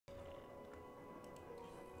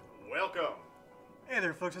Welcome. Hey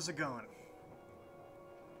there, folks. How's it going?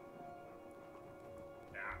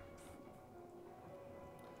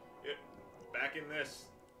 Back in this.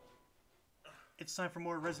 It's time for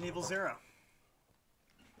more Resident Evil 0.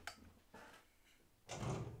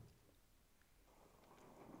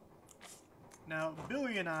 Now,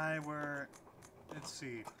 Billy and I were... Let's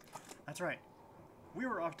see. That's right. We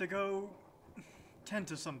were off to go tend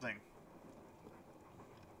to something.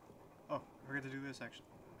 Oh, I forgot to do this, actually.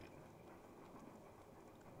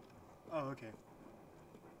 Oh, okay.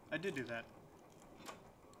 I did do that.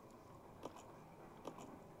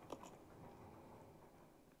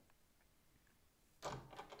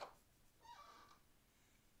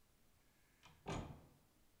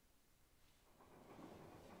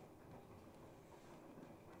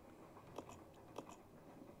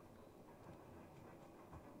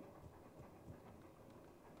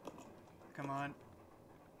 Come on.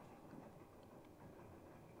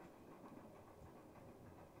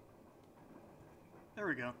 There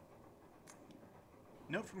we go.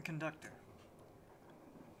 Note from conductor.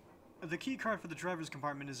 The key card for the driver's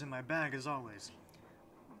compartment is in my bag as always.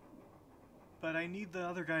 But I need the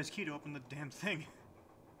other guy's key to open the damn thing.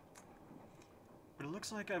 But it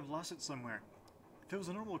looks like I've lost it somewhere. If it was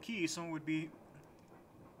a normal key, someone would be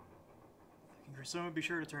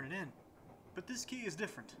sure to turn it in. But this key is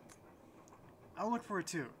different. I'll look for it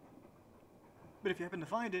too. But if you happen to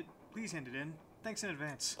find it, please hand it in. Thanks in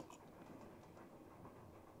advance.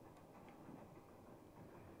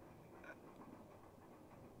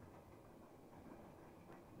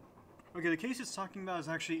 Okay, the case it's talking about is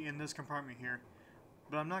actually in this compartment here.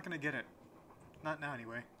 But I'm not gonna get it. Not now,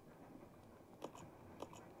 anyway.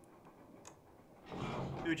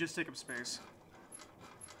 It would just take up space.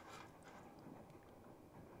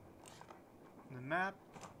 The map,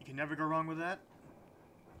 you can never go wrong with that.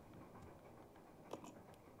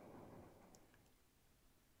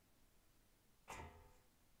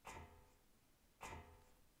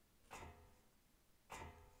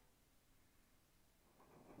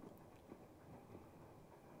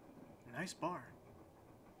 Nice bar.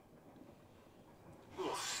 A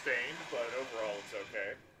little stained, but overall it's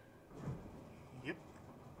okay. Yep.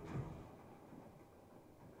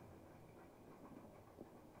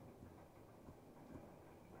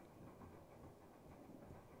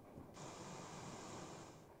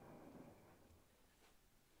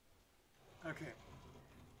 Okay.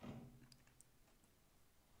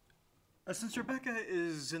 Since Rebecca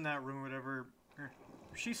is in that room or whatever,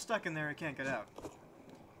 she's stuck in there and can't get out.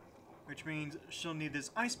 Which means she'll need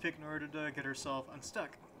this ice pick in order to get herself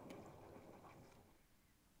unstuck.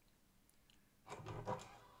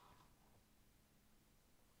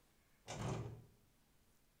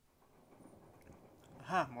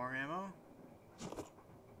 Aha, more ammo.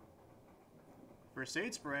 First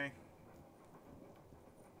aid spray.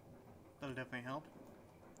 That'll definitely help.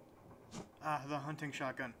 Ah, the hunting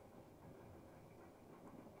shotgun.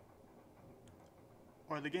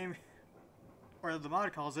 Or the game, or the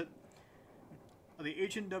mod calls it, the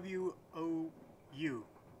HNWOU.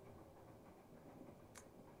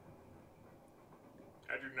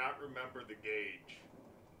 I do not remember the gauge.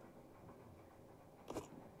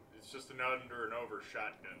 It's just an under and over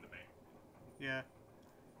shotgun to me. Yeah.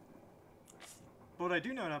 But what I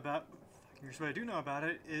do know about, here's what I do know about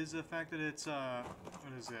it is the fact that it's what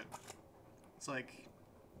is it? It's like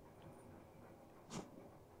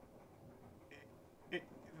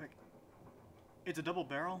it's a double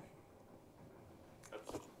barrel.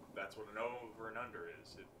 That's what an over and under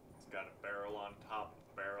is. It's got a barrel on top,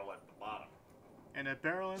 barrel at the bottom. And a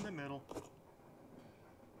barrel in the middle.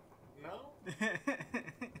 No?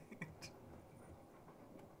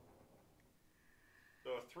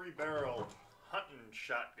 So a 3-barrel hunting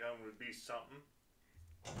shotgun would be something.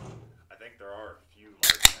 I think there are a few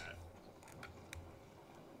like that.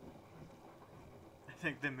 I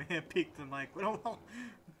think they may have peaked the mic, but oh well.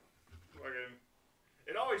 Fucking,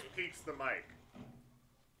 it always peaks the mic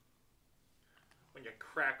when you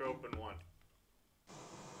crack open one.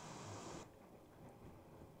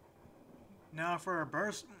 Now for our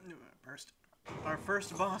our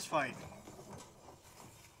first boss fight.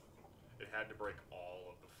 It had to break all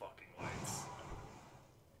of the fucking lights.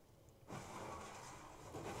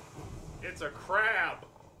 It's a crab!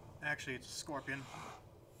 Actually, it's a scorpion.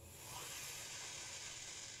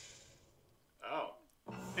 Oh.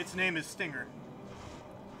 Its name is Stinger.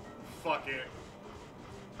 Fuck it.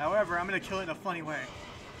 However, I'm gonna kill it in a funny way.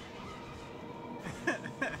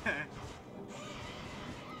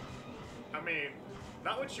 I mean,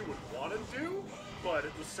 not what you would want to do, but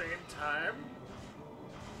at the same time,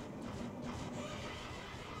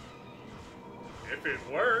 If it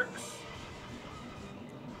works.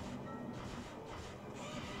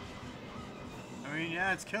 I mean,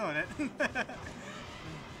 yeah, it's killing it.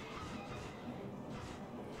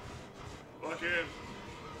 Fucking.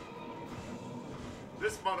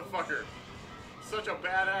 This motherfucker. Such a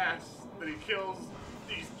badass that he kills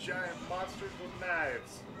these giant monsters with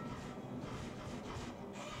knives.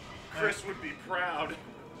 Chris would be proud.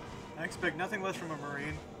 I expect nothing less from a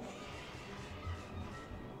Marine.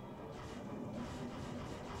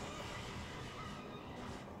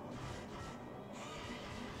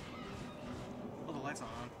 Oh, the lights are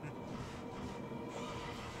on.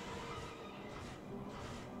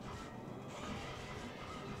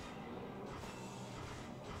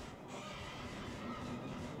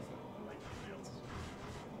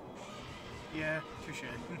 Yeah, touche.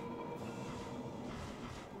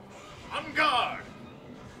 On guard!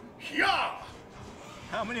 Yeah!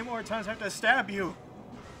 How many more times do I have to stab you?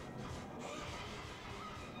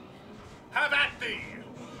 Have at thee,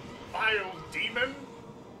 vile demon!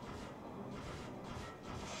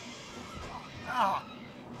 Ah!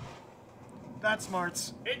 That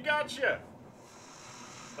smarts. It got you!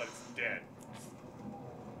 But it's dead.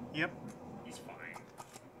 Yep. He's fine.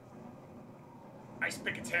 Ice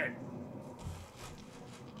pick its head.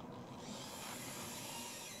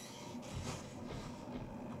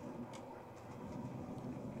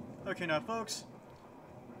 Okay, now, folks.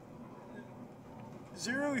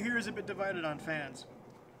 Zero here is a bit divided on fans.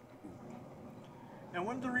 And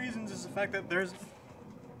one of the reasons is the fact that there's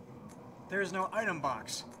no item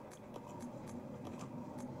box.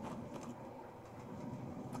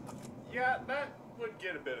 Yeah, that would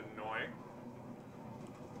get a bit annoying.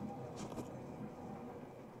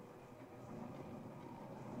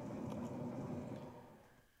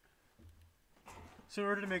 So in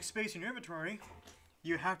order to make space in your inventory,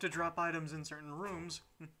 you have to drop items in certain rooms.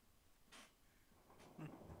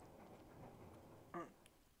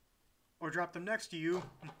 Or drop them next to you.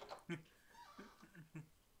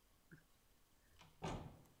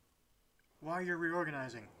 While you're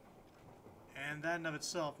reorganizing. And that in of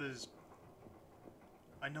itself is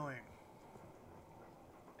annoying.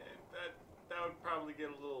 That would probably get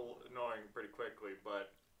a little annoying pretty quickly,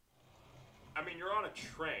 but I mean, you're on a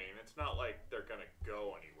train. It's not like they're gonna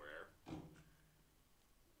go anywhere.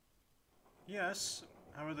 Yes,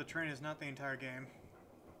 however, the train is not the entire game.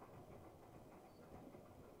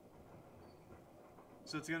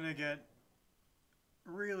 So it's gonna get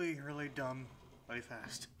really, really dumb really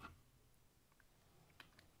fast.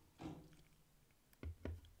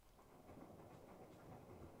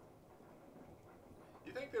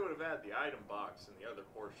 You think they would have had the item box in the other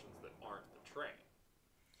portions that aren't the train?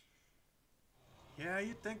 Yeah,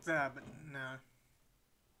 you'd think that, but no.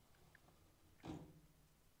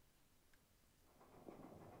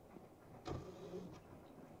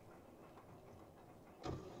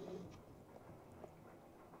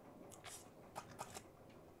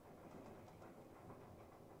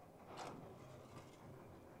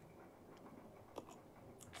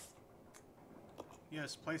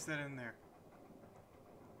 Yes, place that in there.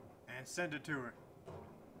 And send it to her.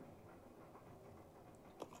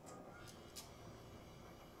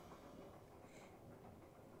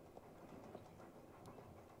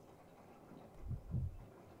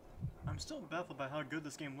 I'm still baffled by how good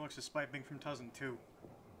this game looks despite being from 2002.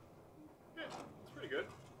 Yeah, it's pretty good.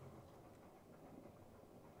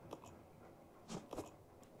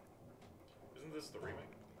 Isn't this the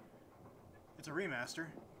remake? It's a remaster.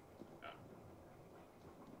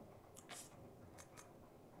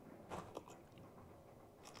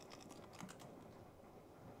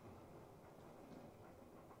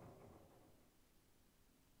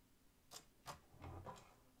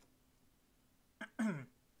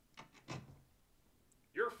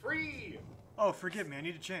 You're free! Oh, forgive me, I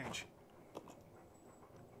need to change.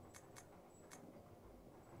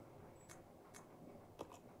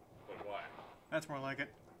 But why? That's more like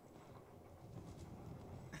it.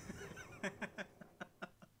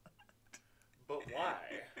 But why?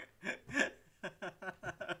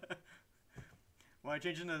 Why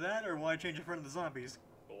change into that, or why change in front of the zombies?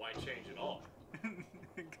 But why change it all?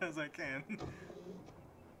 Because I can.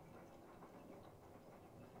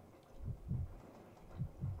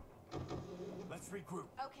 Let's regroup.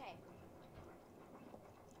 Okay.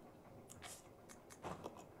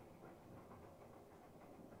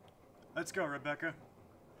 Let's go, Rebecca.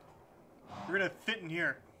 We're gonna fit in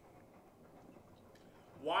here.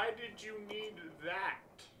 Why did you need that?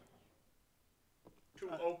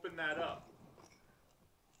 To open that up?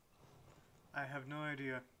 I have no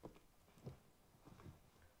idea.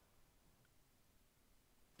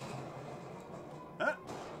 Huh?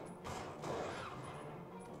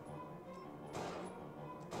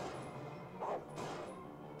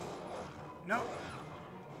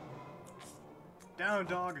 down,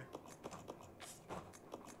 dog.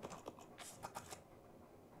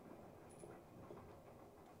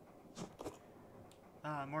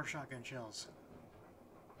 Ah, more shotgun shells.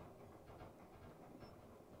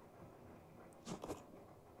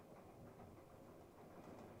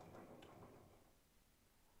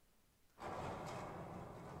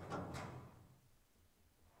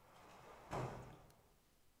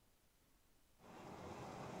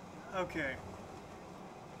 Okay.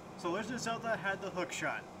 So Legend of Zelda had the hook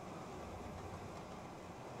shot.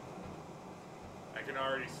 I can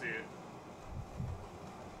already see it.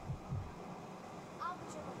 I'll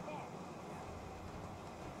put you over there.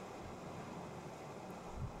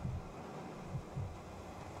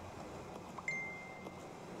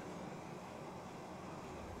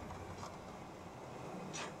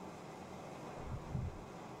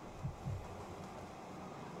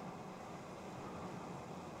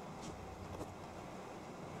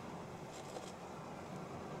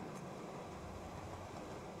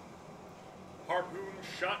 Harpoon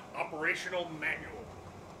shot operational manual.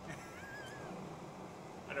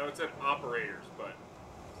 I know it said operators, but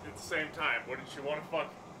at the same time, wouldn't you want to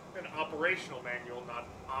fuck an operational manual, not an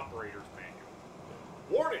operator's manual?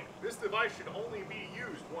 Warning! This device should only be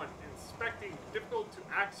used when inspecting difficult to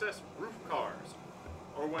access roof cars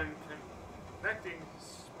or when connecting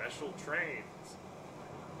special trains.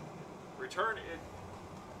 Return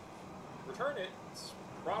its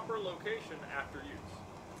proper location after use.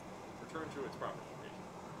 Return to its proper location.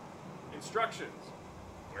 Instructions.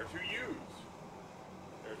 Where to use.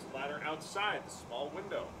 There's a ladder outside the small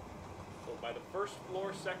window. So by the first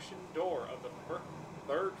floor section door of the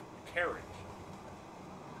third carriage.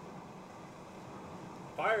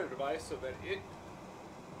 Fire device so that it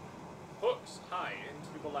hooks high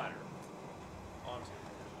into the ladder. Onto.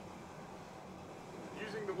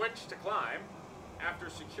 Using the winch to climb. After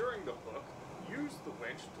securing the hook, use the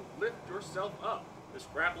winch to lift yourself up. This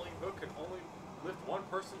grappling hook can only lift one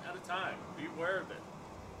person at a time. Be aware of it.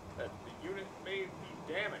 That the unit may be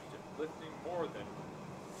damaged if lifting more than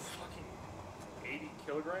fucking 80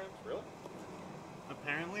 kilograms? Really?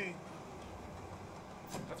 Apparently.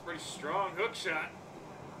 That's a pretty strong hook shot.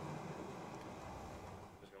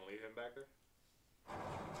 Just gonna leave him back there?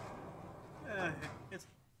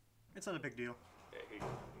 It's not a big deal. Hey,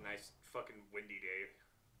 nice fucking windy day.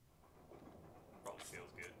 Probably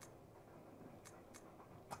feels good.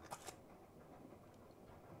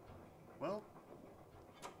 Well,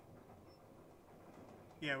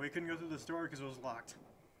 yeah, we couldn't go through the store because it was locked.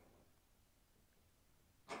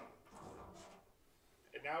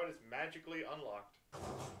 And now it is magically unlocked.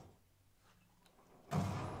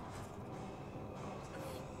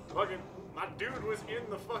 Fucking, my dude was in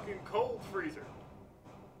the fucking cold freezer.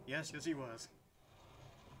 Yes, he was.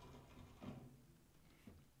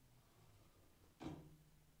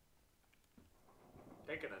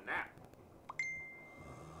 Taking a nap.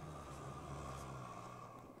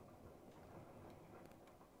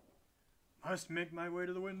 Must make my way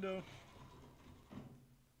to the window.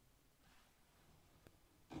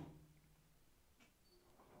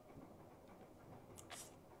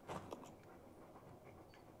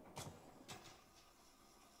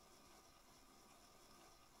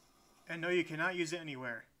 And no, you cannot use it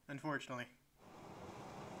anywhere, unfortunately.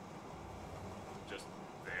 Just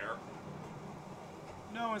there.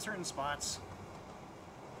 No, in certain spots.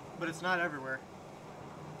 But it's not everywhere.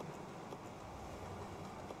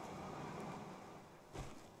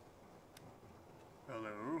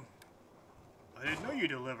 Hello? I didn't know you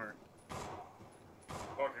deliver.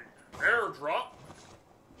 Fucking airdrop.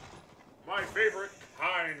 My favorite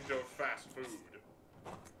kind of fast food.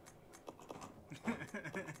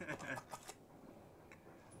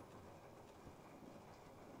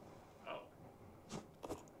 Oh.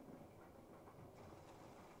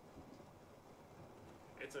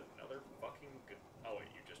 It's another fucking good. Oh wait,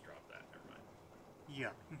 you just dropped that. Never mind.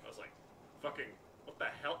 Yeah. I was like, fucking, what the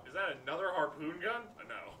hell? Is that another harpoon gun?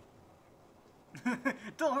 No.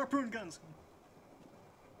 Dull harpoon guns.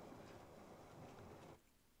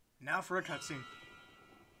 Now for a cutscene.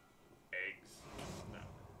 Eggs. No.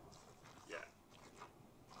 Yeah.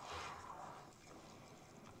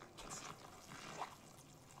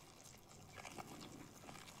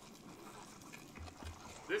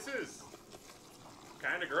 This is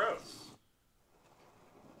kind of gross.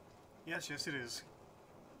 Yes, yes it is.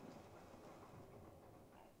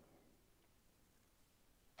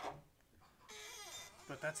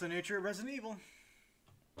 But that's the nature of Resident Evil.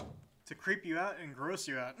 To creep you out and gross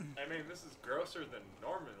you out. I mean, this is grosser than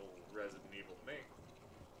normal Resident Evil to me.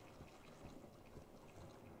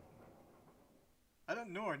 I don't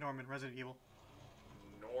know a Norman Resident Evil.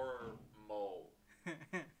 Normal. You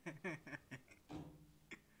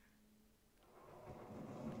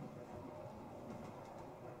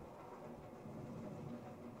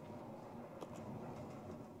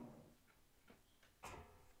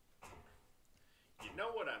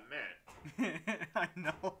know what I meant. I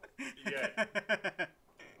know. Yet,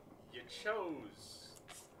 you chose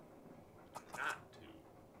not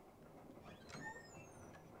to.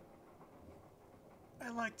 I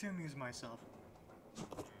like to amuse myself.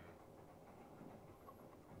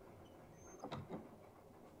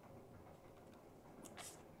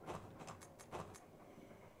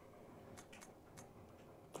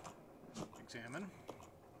 Examine.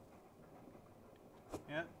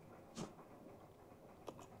 Yep.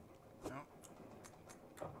 No.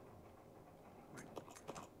 Wait.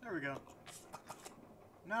 There we go.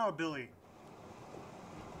 Now, Billy.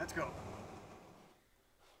 Let's go.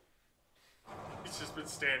 He's just been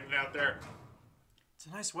standing out there. It's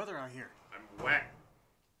nice weather out here. I'm wet.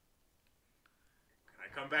 Can I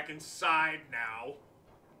come back inside now?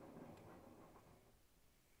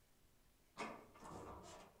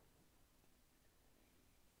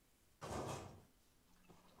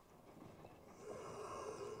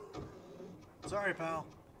 Sorry, pal.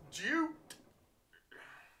 Jute!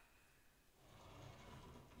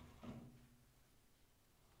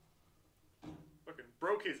 Fucking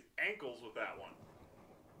broke his ankles with that one.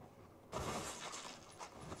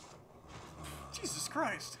 Jesus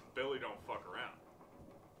Christ. Billy don't fuck around.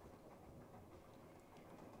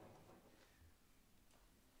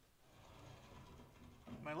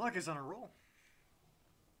 My luck is on a roll.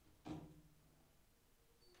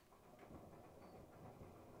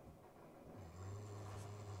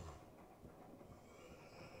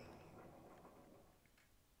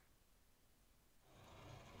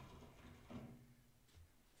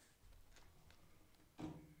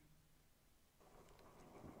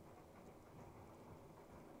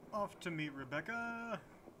 Off to meet Rebecca.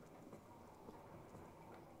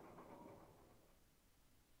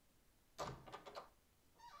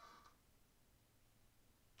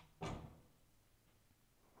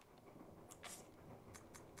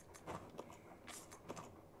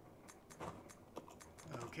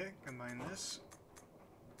 Okay, combine this.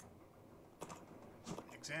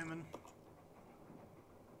 Examine.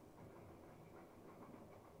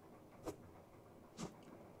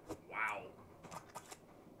 Wow.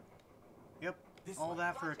 Yep, all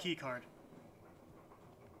that for a key card.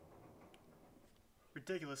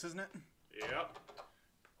 Ridiculous, isn't it? Yep.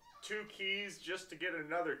 2 keys just to get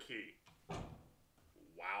another key.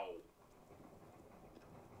 Wow.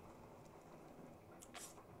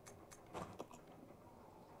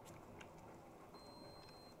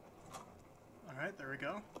 Alright, there we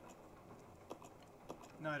go.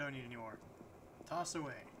 No, I don't need any more. Toss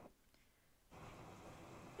away.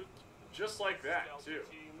 Just like that, Delta too.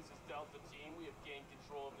 Team, this is Delta Team. We have gained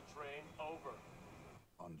control of the train. Over.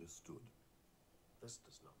 Understood. This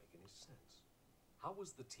does not make any sense. How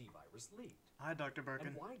was the T-virus leaked? Hi, Dr. Birkin.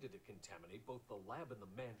 And why did it contaminate both the lab and the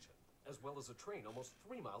mansion, as well as a train almost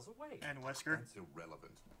 3 miles away? And Wesker. That's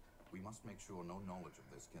irrelevant. We must make sure no knowledge of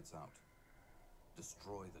this gets out.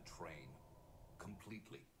 Destroy the train.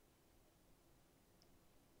 Completely.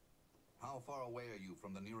 How far away are you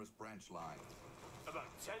from the nearest branch line? About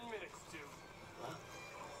 10 minutes, to.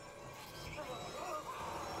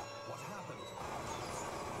 What happened?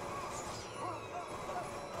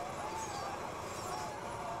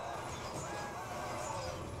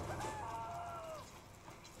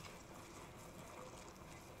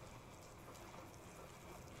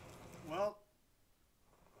 Well,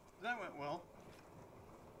 that went well.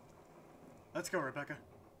 Let's go, Rebecca.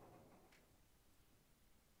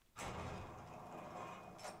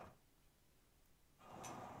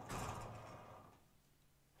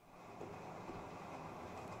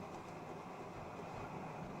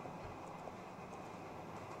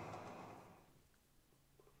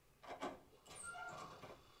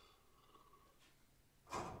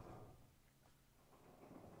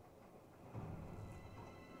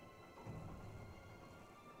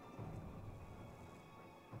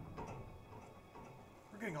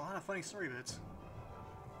 We're getting a lot of funny story bits.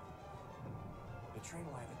 The train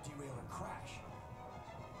will either derail or crash.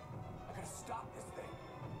 I gotta stop this thing.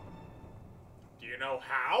 Do you know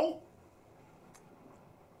how?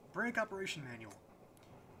 Brake operation manual.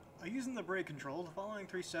 Using the brake control, the following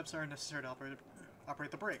 3 steps are necessary to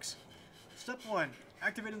operate the brakes. Step 1.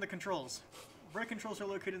 Activating the controls. Brake controls are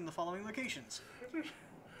located in the following locations.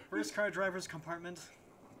 First car driver's compartment.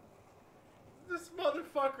 This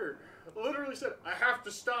motherfucker literally said, I have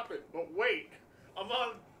to stop it, but wait. I'm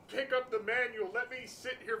on pick up the manual. Let me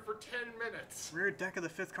sit here for 10 minutes. Rear deck of the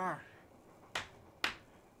 5th car.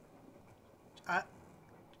 To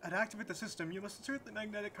activate the system, you must insert the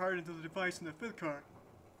magnetic card into the device in the 5th card.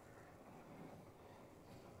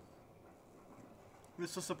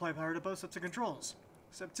 This will supply power to both sets of controls.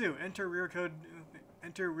 Step 2. Enter rear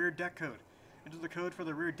deck code. Enter the code for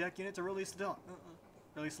the rear deck unit to release the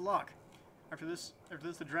lock. After this,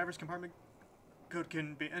 the driver's compartment code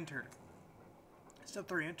can be entered. Step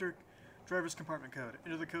 3. Enter driver's compartment code.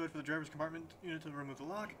 Enter the code for the driver's compartment unit to remove the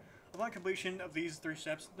lock. Upon completion of these 3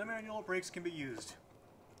 steps, the manual brakes can be used.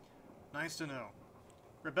 Nice to know.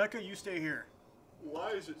 Rebecca, you stay here.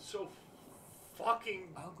 Why is it so fucking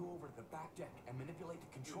I'll go over to the back deck and manipulate the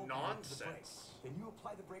control panel to the brake. nonsense? Then you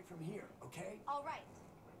apply the brake from here, okay? All right.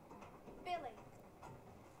 Billy,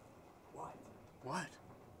 What? What?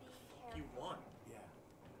 be You careful. won.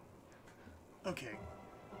 Yeah. Okay.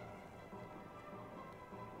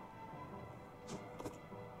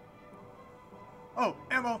 Oh,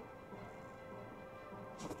 ammo!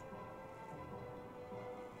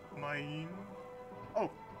 Mine.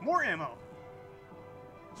 Oh, more ammo!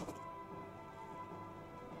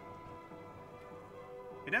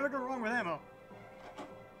 You never go wrong with ammo.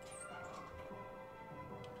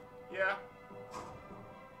 Yeah.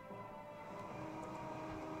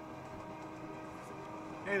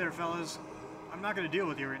 Hey there, fellas. I'm not gonna deal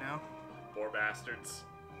with you right now. Poor bastards.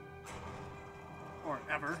 Or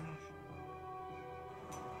ever.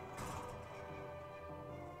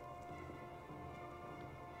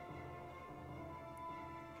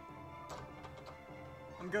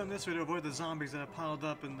 I'm going this way to avoid the zombies that have piled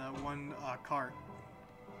up in that one cart.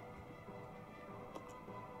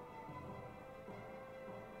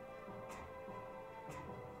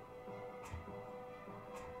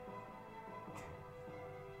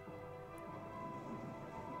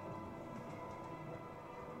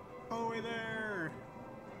 Away there!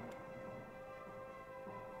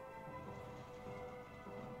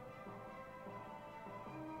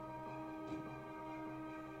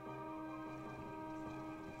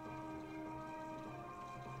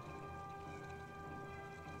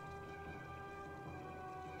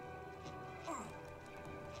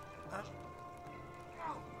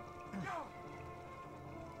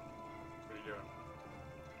 What are you doing?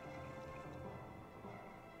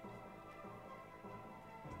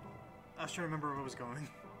 I was trying to remember where I was going.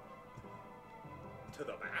 To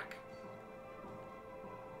the back?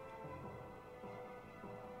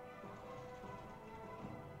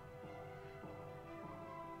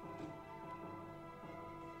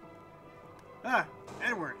 Ah!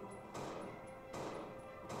 Edward!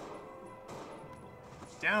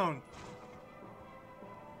 Down!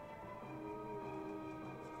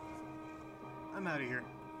 I'm out of here.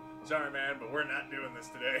 Sorry, man, but we're not doing this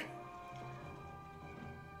today.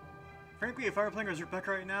 Frankly, if I were playing as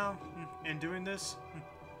Rebecca right now, and doing this,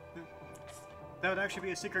 that would actually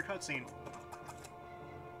be a secret cutscene.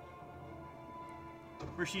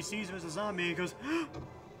 Where she sees him as a zombie and goes,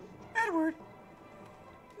 Edward!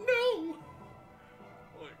 No!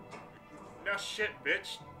 Now shit,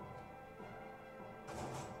 bitch.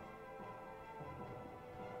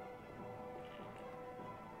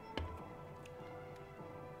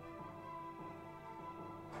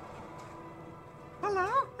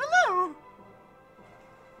 Hello? Hello!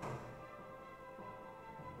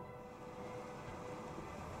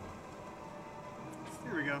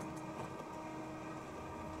 Here we go.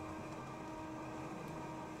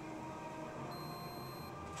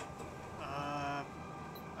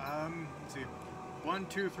 Let's see. 1,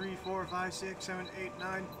 2, 3, 4, 5, 6, 7, 8,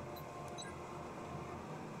 9.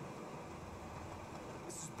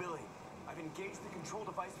 This is Billy. I've engaged the control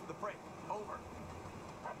device for the brake. Over.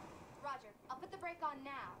 Roger, I'll put the brake on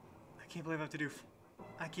now. I can't believe I have to do.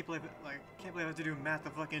 I can't believe I have to do math to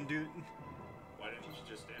fucking do. Why didn't you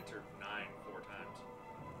just enter 9 4 times?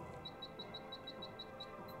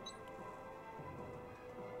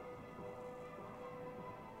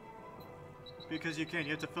 Because you can.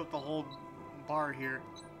 You have to flip the whole bar here.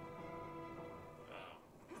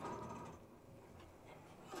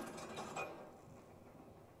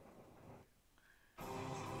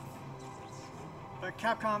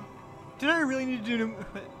 Capcom, did I really need to do?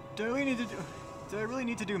 Do I really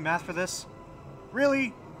need to do math for this?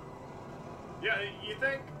 Really? Yeah, you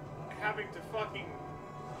think having to fucking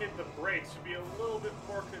hit the brakes would be a little bit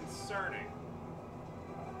more concerning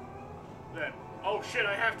than, oh shit,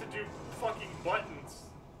 I have to do fucking buttons.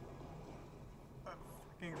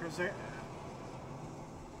 Fucking for a second.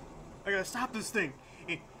 I gotta stop this thing.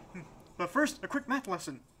 But first, a quick math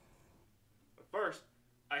lesson. But first,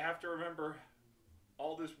 I have to remember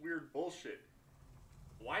all this weird bullshit.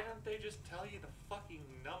 Why don't they just tell you the fucking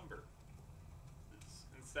number?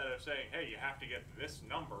 Instead of saying, hey, you have to get this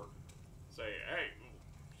number Say, hey,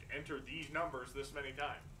 enter these numbers this many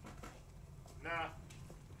times. Nah.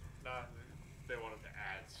 They wanted to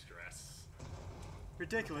add stress.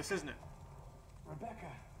 Ridiculous, isn't it? Rebecca.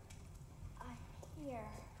 I'm here.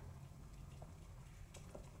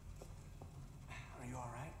 Are you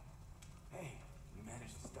alright? Hey, we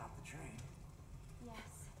managed to stop the train.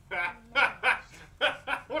 Yes.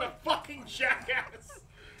 What a fucking jackass!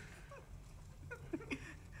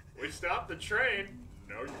 We stopped the train.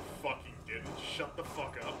 No, you fucking didn't. Shut the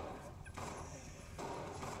fuck up.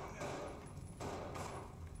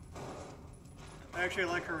 I actually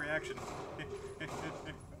like her reaction.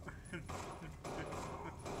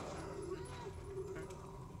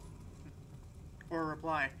 Or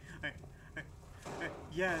reply.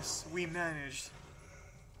 Yes, we managed.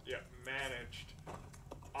 Yeah, managed.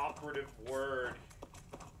 Operative word.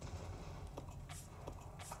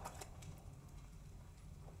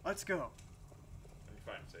 Let's go. Let me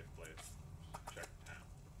find a safe place. Check the town.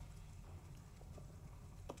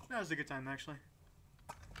 That was a good time, actually.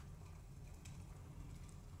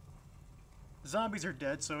 Zombies are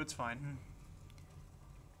dead, so it's fine.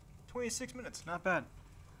 26 minutes, not bad.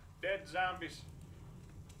 Dead zombies.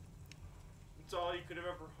 That's all you could have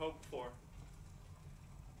ever hoped for.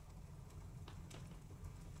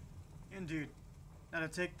 Indeed. Now to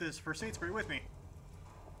take this first aid spray with me.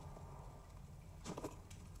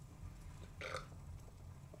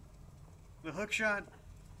 The hook shot?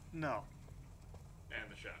 No. And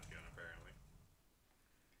the shotgun, apparently.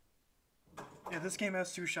 Yeah, this game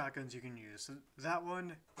has 2 shotguns you can use. That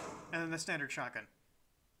one, and then the standard shotgun.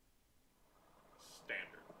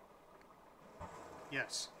 Standard.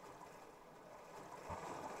 Yes.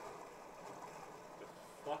 The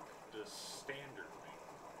fuck does standard mean?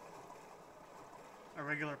 A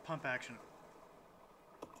regular pump action.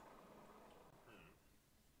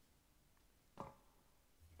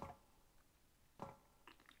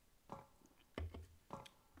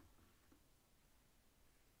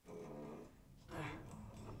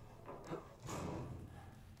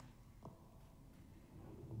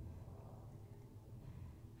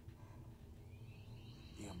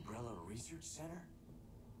 The Umbrella Research Center?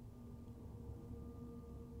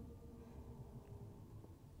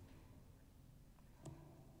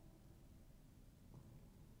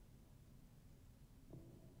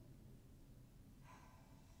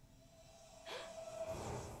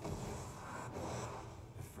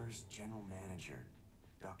 The first general manager,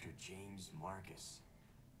 Dr. James Marcus.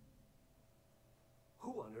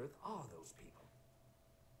 Who on earth are those people?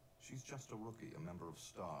 She's just a rookie, a member of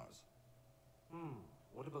STARS.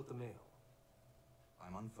 What about the male?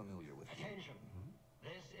 I'm unfamiliar with him. Attention.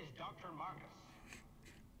 This is Dr. Marcus.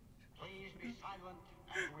 Please be silent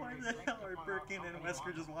as we Why the reflect hell are upon our Birkin and company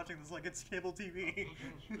Wesker motto. just watching this like it's cable TV?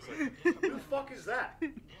 Who the fuck is that?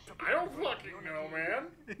 I don't fucking know,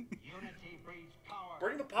 man. Unity breeds power.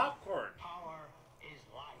 Bring the popcorn. Power is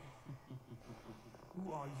life.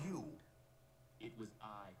 Who are you? It was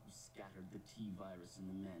I who scattered the T-virus in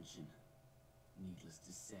the mansion. Needless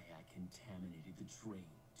to say, I contaminated the train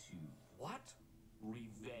too. What?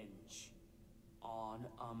 Revenge. On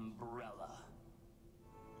Umbrella.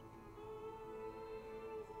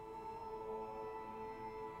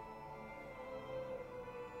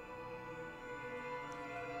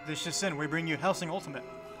 This just in, we bring you Helsing Ultimate.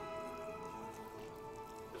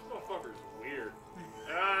 This motherfucker's weird.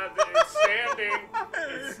 It's standing.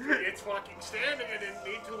 It's fucking standing. I didn't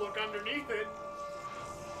need to look underneath it.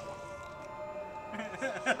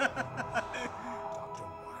 Dr.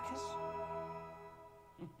 Marcus?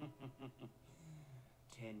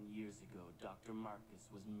 10 years ago, Dr. Marcus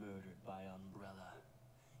was murdered by Umbrella.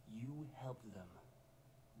 You helped them,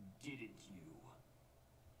 didn't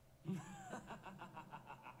you?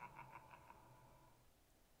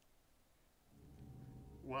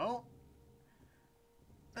 Well,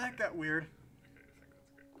 that got weird. Okay, I think that's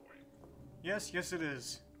a good point. Yes, it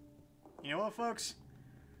is. You know what, folks?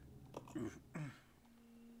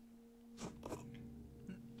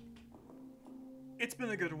 It's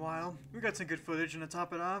been a good while. We got some good footage, and to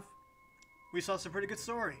top it off, we saw some pretty good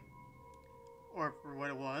story. Or for what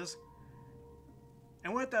it was.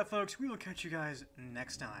 And with that, folks, we will catch you guys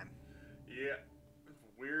next time. Yeah.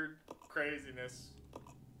 Weird craziness.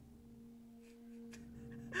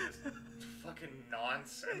 Just fucking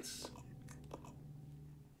nonsense.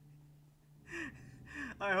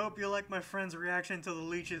 I hope you like my friend's reaction to the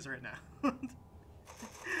leeches right now.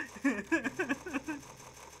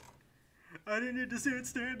 I didn't need to see it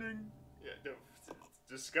standing. Yeah, no, it's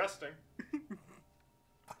disgusting.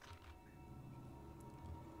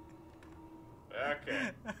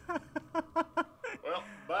 Okay.